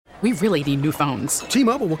We really need new phones.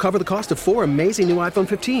 T-Mobile will cover the cost of 4 amazing new iPhone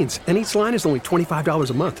 15s, and each line is only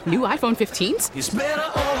 $25 a month. New iPhone 15s? It's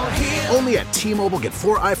better over here. Only at T-Mobile, get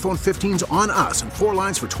 4 iPhone 15s on us and 4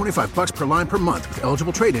 lines for $25 per line per month with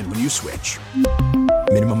eligible trade-in when you switch.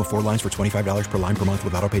 Minimum of 4 lines for $25 per line per month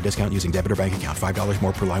with autopay discount using debit or bank account. $5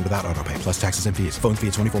 more per line without autopay, plus taxes and fees. Phone fee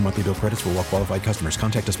at 24 monthly bill credits for well-qualified customers.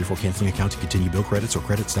 Contact us before canceling account to continue bill credits or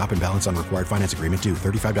credit stop and balance on required finance agreement due.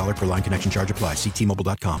 $35 per line connection charge applies. See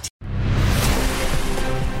T-Mobile.com.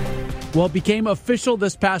 Well, it became official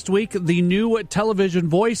this past week. The new television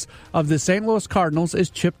voice of the St. Louis Cardinals is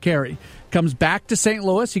Chip Caray. Comes back to St.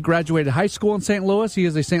 Louis. He graduated high school in St. Louis. He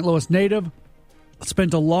is a St. Louis native.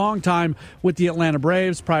 Spent a long time with the Atlanta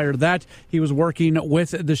Braves. Prior to that, he was working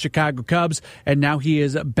with the Chicago Cubs, and now he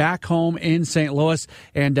is back home in St. Louis,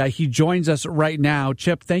 and he joins us right now.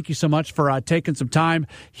 Chip, thank you so much for taking some time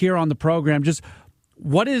here on the program. Just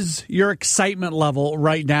what is your excitement level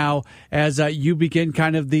right now as you begin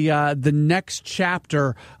kind of the next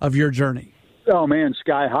chapter of your journey? Oh, man,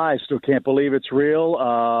 sky high. Still can't believe it's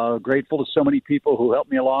real. Grateful to so many people who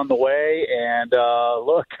helped me along the way. And,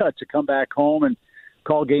 to come back home and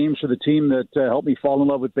call games for the team that helped me fall in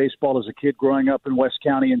love with baseball as a kid growing up in West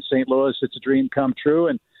County in St. Louis, it's a dream come true.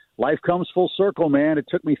 And life comes full circle, man. It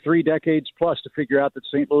took me 3 decades plus to figure out that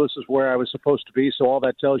St. Louis is where I was supposed to be. So all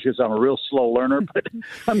that tells you is I'm a real slow learner, but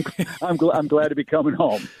I'm glad to be coming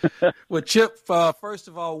home. Well, Chip, first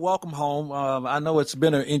of all, welcome home. I know it's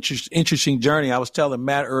been an interesting journey. I was telling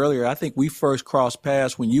Matt earlier, I think we first crossed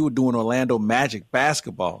paths when you were doing Orlando Magic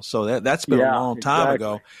basketball. So that's been a long time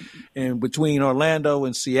ago. And between Orlando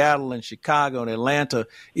and Seattle and Chicago and Atlanta,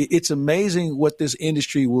 it's amazing what this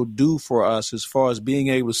industry will do for us as far as being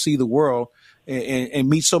able to see the world and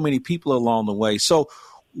meet so many people along the way. So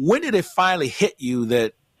when did it finally hit you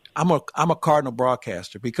that I'm a Cardinal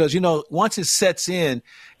broadcaster? Because, once it sets in,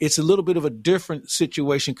 it's a little bit of a different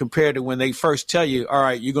situation compared to when they first tell you, all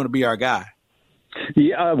right, you're going to be our guy.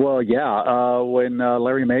 Yeah, when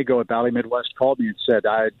Larry Mago at Valley Midwest called me and said,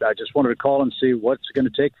 I just wanted to call and see what's it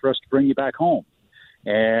going to take for us to bring you back home.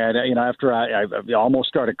 And, after I almost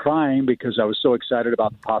started crying because I was so excited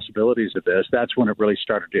about the possibilities of this, that's when it really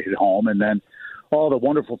started to hit home. And then all the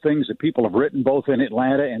wonderful things that people have written both in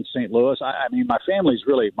Atlanta and St. Louis. I mean, my family's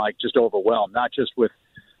really, Mike, just overwhelmed, not just with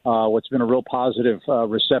what's been a real positive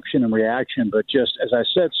reception and reaction, but just, as I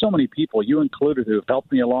said, so many people, you included, who have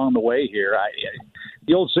helped me along the way here.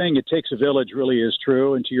 The old saying, it takes a village, really is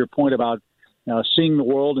true. And to your point about seeing the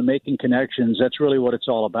world and making connections, that's really what it's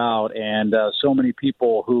all about. And so many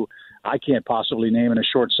people who I can't possibly name in a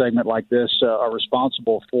short segment like this are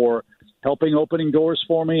responsible for helping opening doors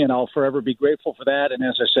for me, and I'll forever be grateful for that. And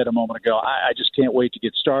as I said a moment ago, I just can't wait to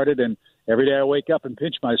get started. And every day I wake up and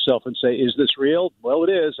pinch myself and say, is this real? Well,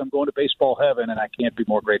 it is. I'm going to baseball heaven, and I can't be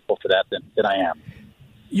more grateful for that than I am.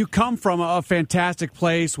 You come from a fantastic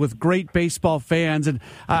place with great baseball fans, and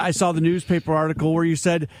I saw the newspaper article where you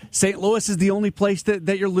said St. Louis is the only place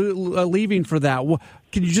that you're leaving for that.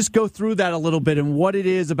 Can you just go through that a little bit and what it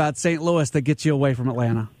is about St. Louis that gets you away from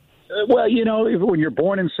Atlanta? Well, when you're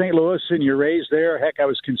born in St. Louis and you're raised there, heck, I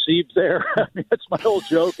was conceived there. I mean, that's my old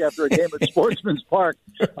joke after a game at Sportsman's Park,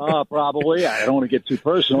 probably. I don't want to get too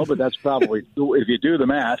personal, but that's probably, if you do the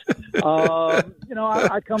math.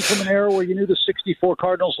 I come from an era where you knew the 64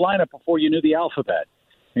 Cardinals lineup before you knew the alphabet.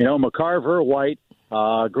 McCarver, White,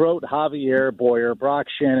 Grote, Javier, Boyer, Brock,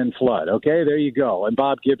 Shannon, Flood. Okay, there you go. And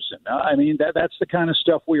Bob Gibson. I mean, that's the kind of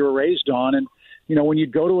stuff we were raised on. And when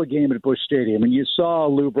you'd go to a game at Busch Stadium and you saw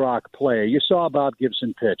Lou Brock play, you saw Bob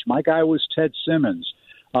Gibson pitch. My guy was Ted Simmons.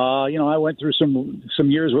 I went through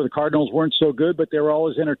some years where the Cardinals weren't so good, but they were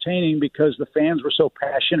always entertaining because the fans were so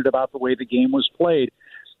passionate about the way the game was played.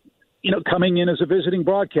 Coming in as a visiting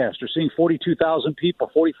broadcaster, seeing 42,000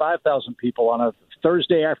 people, 45,000 people on a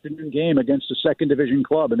Thursday afternoon game against a second division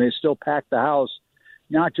club, and they still packed the house,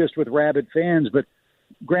 not just with rabid fans, but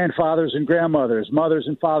grandfathers and grandmothers, mothers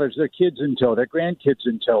and fathers, their kids in tow, their grandkids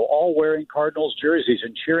in tow, all wearing Cardinals jerseys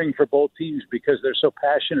and cheering for both teams because they're so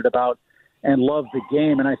passionate about and love the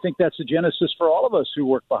game. And I think that's the genesis for all of us who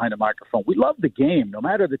work behind a microphone. We love the game, no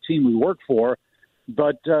matter the team we work for.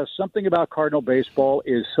 But something about Cardinal baseball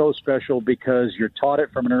is so special because you're taught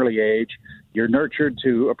it from an early age. You're nurtured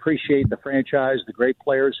to appreciate the franchise, the great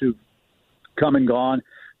players who've come and gone,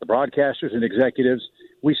 the broadcasters and executives.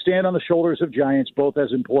 We stand on the shoulders of giants, both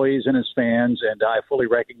as employees and as fans, and I fully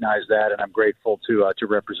recognize that, and I'm grateful to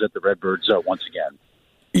represent the Redbirds once again.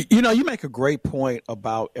 You make a great point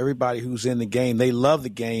about everybody who's in the game. They love the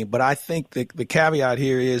game, but I think the caveat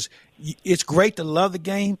here is it's great to love the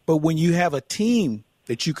game, but when you have a team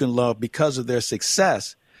that you can love because of their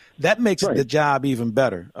success, that makes the job even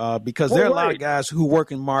better because there are a lot of guys who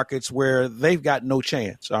work in markets where they've got no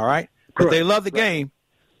chance, all right? But they love the game.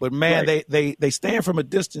 But, man, they stand from a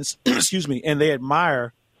distance, excuse me, and they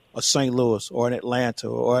admire a St. Louis or an Atlanta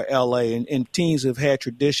or L.A. and teams have had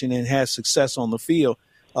tradition and had success on the field.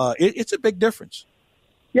 It's a big difference.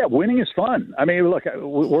 Yeah, winning is fun. I mean, look,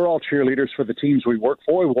 we're all cheerleaders for the teams we work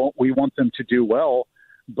for. We want them to do well.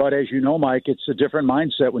 But as you know, Mike, it's a different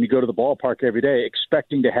mindset when you go to the ballpark every day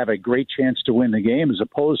expecting to have a great chance to win the game as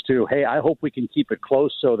opposed to, hey, I hope we can keep it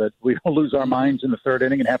close so that we don't lose our minds in the third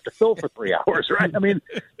inning and have to fill for 3 hours, right? I mean,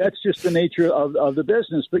 that's just the nature of the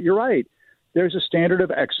business. But you're right. There's a standard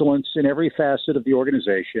of excellence in every facet of the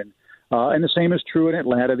organization. And the same is true in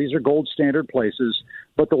Atlanta. These are gold standard places.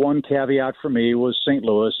 But the one caveat for me was St.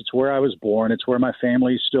 Louis. It's where I was born. It's where my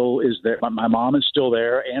family still is there. My mom is still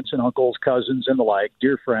there, aunts and uncles, cousins, and the like,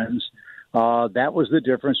 dear friends. That was the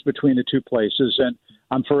difference between the two places. And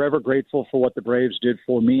I'm forever grateful for what the Braves did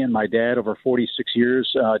for me and my dad over 46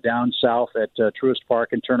 years down south at Truist Park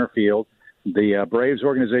and Turner Field. The Braves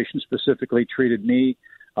organization specifically treated me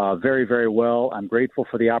very, very well. I'm grateful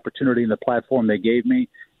for the opportunity and the platform they gave me.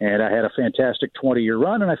 And I had a fantastic 20-year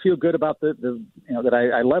run, and I feel good about that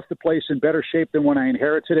I left the place in better shape than when I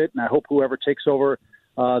inherited it. And I hope whoever takes over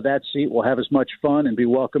that seat will have as much fun and be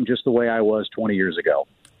welcome just the way I was 20 years ago.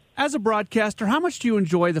 As a broadcaster, how much do you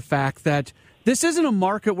enjoy the fact that this isn't a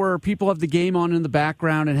market where people have the game on in the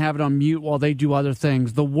background and have it on mute while they do other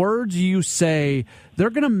things? The words you say, they're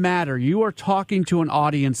going to matter. You are talking to an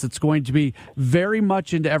audience that's going to be very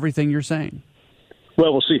much into everything you're saying.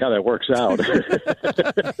 Well, we'll see how that works out.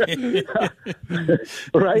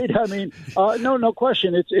 Right? I mean, no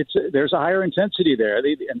question. There's a higher intensity there.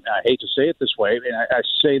 And I hate to say it this way, and I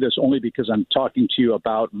say this only because I'm talking to you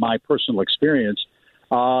about my personal experience.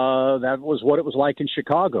 That was what it was like in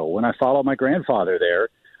Chicago when I followed my grandfather there.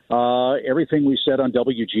 Everything we said on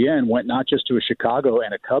WGN went not just to a Chicago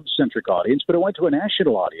and a Cubs-centric audience, but it went to a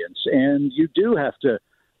national audience. And you do have to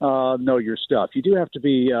know your stuff. You do have to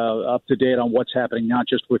be up to date on what's happening, not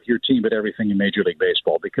just with your team, but everything in Major League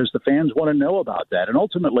Baseball, because the fans want to know about that. And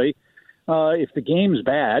ultimately, if the game's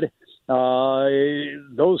bad,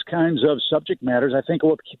 those kinds of subject matters, I think,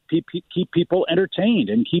 will keep people entertained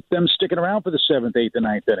and keep them sticking around for the 7th, 8th, and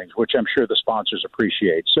 9th innings, which I'm sure the sponsors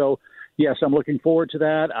appreciate. So, yes, I'm looking forward to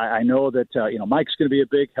that. I know that Mike's going to be a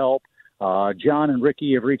big help. John and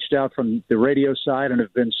Ricky have reached out from the radio side and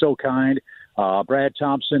have been so kind. Brad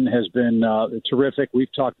Thompson has been terrific.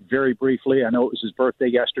 We've talked very briefly. I know it was his birthday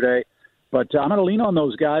yesterday. But I'm going to lean on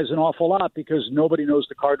those guys an awful lot because nobody knows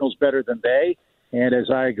the Cardinals better than they. And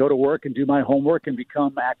as I go to work and do my homework and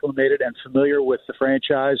become acclimated and familiar with the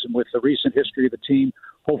franchise and with the recent history of the team,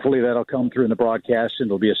 hopefully that'll come through in the broadcast and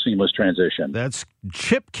it'll be a seamless transition. That's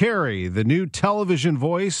Chip Caray, the new television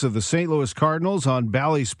voice of the St. Louis Cardinals on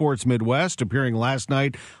Bally Sports Midwest, appearing last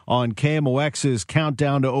night on KMOX's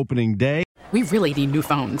Countdown to Opening Day. We really need new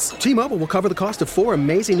phones. T-Mobile will cover the cost of 4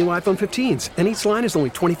 amazing new iPhone 15s, and each line is only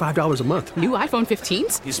 $25 a month. New iPhone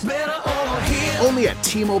 15s? It's better over here. Only at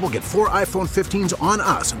T-Mobile, get 4 iPhone 15s on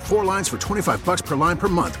us and 4 lines for $25 per line per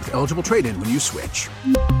month with eligible trade-in when you switch.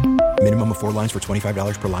 Minimum of 4 lines for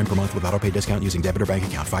 $25 per line per month with autopay discount using debit or bank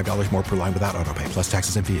account. $5 more per line without autopay, plus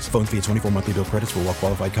taxes and fees. Phone fee at 24 monthly bill credits for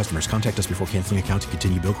well-qualified customers. Contact us before canceling account to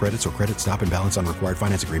continue bill credits or credit stop and balance on required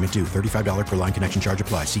finance agreement due. $35 per line connection charge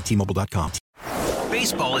applies. See T-Mobile.com.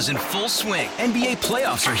 Baseball is in full swing. NBA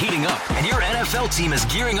playoffs are heating up, and your NFL team is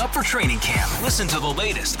gearing up for training camp. Listen to the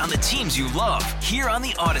latest on the teams you love here on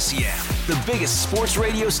the Odyssey app. The biggest sports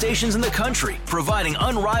radio stations in the country, providing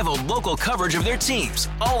unrivaled local coverage of their teams,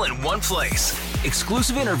 all in one place.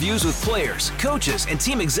 Exclusive interviews with players, coaches, and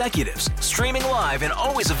team executives, streaming live and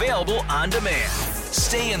always available on demand.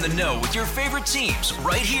 Stay in the know with your favorite teams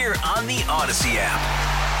right here on the Odyssey app.